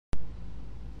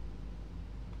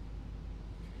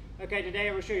Okay, today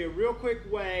I'm going to show you a real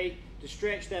quick way to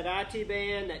stretch that IT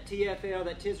band, that TFL,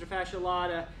 that tensor fascia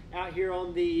lata out here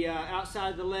on the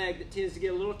outside of the leg that tends to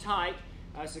get a little tight.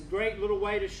 It's a great little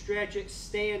way to stretch it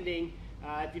standing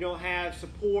if you don't have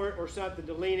support or something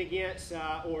to lean against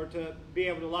or to be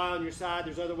able to lie on your side.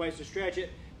 There's other ways to stretch it,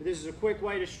 but this is a quick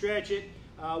way to stretch it,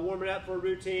 warm it up for a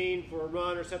routine, for a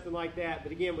run or something like that.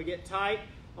 But again, we get tight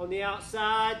on the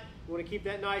outside. We want to keep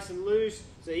that nice and loose.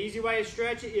 So the easy way to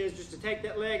stretch it is just to take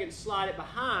that leg and slide it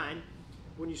behind.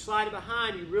 When you slide it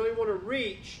behind, you really want to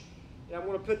reach, and I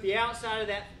want to put the outside of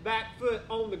that back foot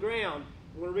on the ground.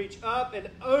 I want to reach up and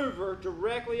over,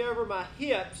 directly over my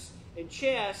hips and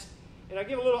chest, and I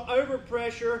give a little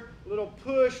overpressure, a little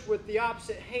push with the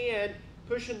opposite hand,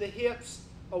 pushing the hips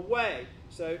away.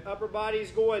 So upper body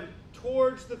is going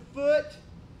towards the foot,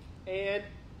 and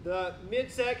the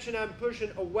midsection I'm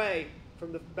pushing away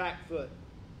from the back foot.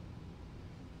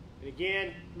 And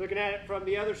again, looking at it from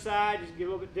the other side, just get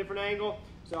a little bit different angle.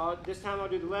 So this time I'll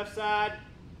do the left side.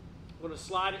 I'm going to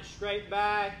slide it straight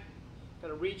back,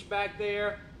 kind of reach back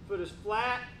there. Foot is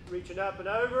flat, reaching up and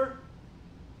over.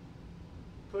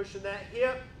 Pushing that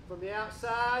hip from the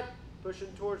outside,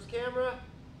 pushing towards camera.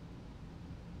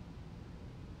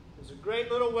 It's a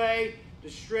great little way to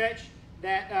stretch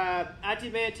that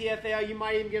IT band TFL. You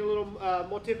might even get a little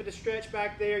more tip of the stretch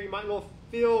back there. You might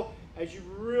feel, as you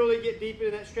really get deep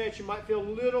into that stretch, you might feel a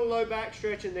little low back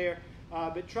stretch in there.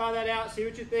 But try that out, see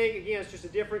what you think. Again, it's just a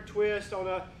different twist on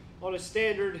a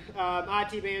standard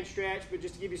IT band stretch, but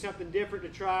just to give you something different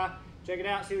to try. Check it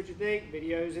out, see what you think.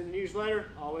 Videos in the newsletter,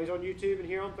 always on YouTube and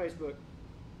here on Facebook.